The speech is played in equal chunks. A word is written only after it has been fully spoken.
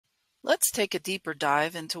Let's take a deeper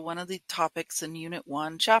dive into one of the topics in Unit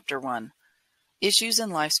 1, Chapter 1, Issues in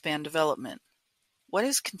Lifespan Development. What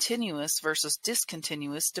is continuous versus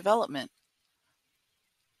discontinuous development?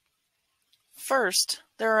 First,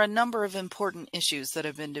 there are a number of important issues that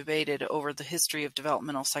have been debated over the history of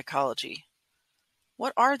developmental psychology.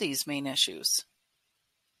 What are these main issues?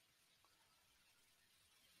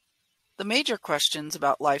 The major questions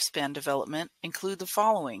about lifespan development include the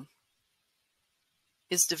following.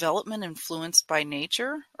 Is development influenced by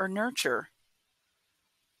nature or nurture?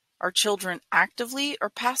 Are children actively or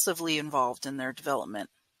passively involved in their development?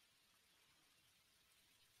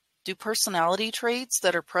 Do personality traits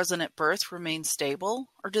that are present at birth remain stable,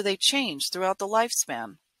 or do they change throughout the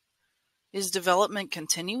lifespan? Is development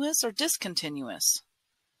continuous or discontinuous?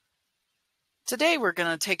 Today we're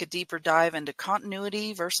going to take a deeper dive into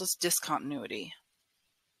continuity versus discontinuity.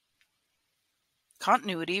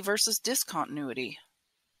 Continuity versus discontinuity.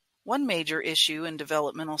 One major issue in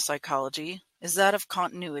developmental psychology is that of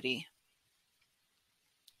continuity.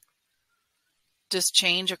 Does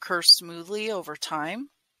change occur smoothly over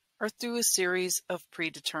time or through a series of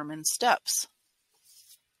predetermined steps?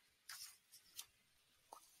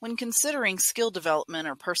 When considering skill development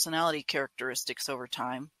or personality characteristics over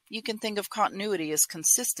time, you can think of continuity as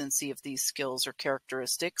consistency of these skills or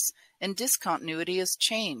characteristics, and discontinuity as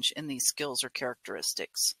change in these skills or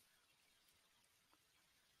characteristics.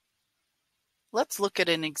 Let's look at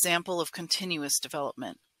an example of continuous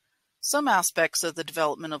development. Some aspects of the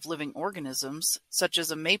development of living organisms, such as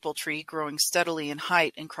a maple tree growing steadily in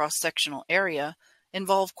height and cross-sectional area,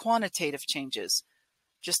 involve quantitative changes,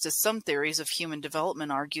 just as some theories of human development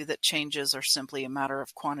argue that changes are simply a matter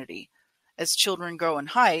of quantity. As children grow in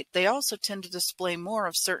height, they also tend to display more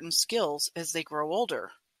of certain skills as they grow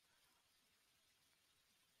older.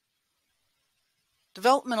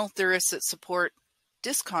 Developmental theorists that support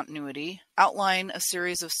discontinuity outline a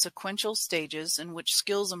series of sequential stages in which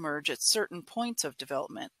skills emerge at certain points of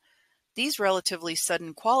development. These relatively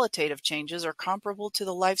sudden qualitative changes are comparable to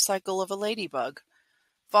the life cycle of a ladybug.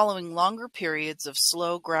 Following longer periods of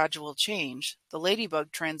slow, gradual change, the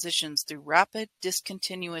ladybug transitions through rapid,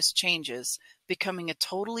 discontinuous changes, becoming a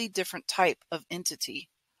totally different type of entity.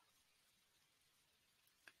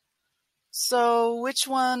 So, which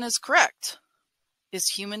one is correct? Is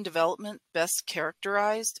human development best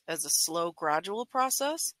characterized as a slow, gradual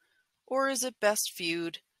process, or is it best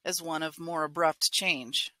viewed as one of more abrupt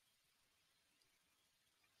change?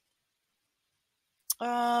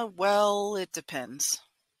 Well, it depends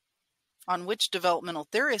on which developmental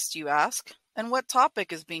theorist you ask and what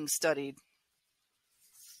topic is being studied.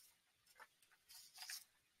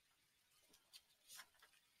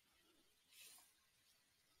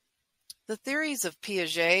 The theories of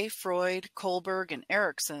Piaget, Freud, Kohlberg, and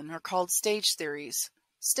Erikson are called stage theories.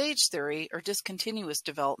 Stage theory, or discontinuous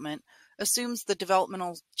development, assumes the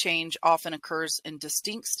developmental change often occurs in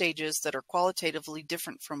distinct stages that are qualitatively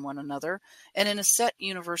different from one another and in a set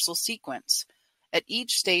universal sequence. At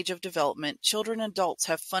each stage of development, children and adults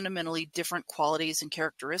have fundamentally different qualities and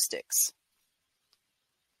characteristics.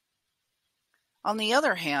 On the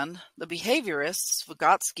other hand, the behaviorists,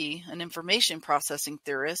 Vygotsky, and information processing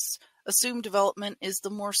theorists assume development is the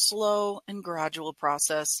more slow and gradual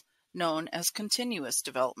process known as continuous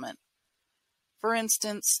development. For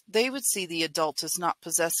instance, they would see the adult as not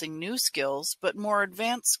possessing new skills, but more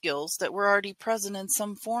advanced skills that were already present in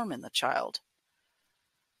some form in the child.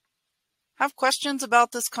 Have questions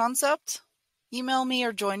about this concept? Email me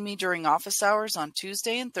or join me during office hours on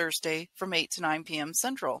Tuesday and Thursday from 8 to 9 p.m.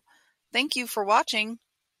 Central. Thank you for watching.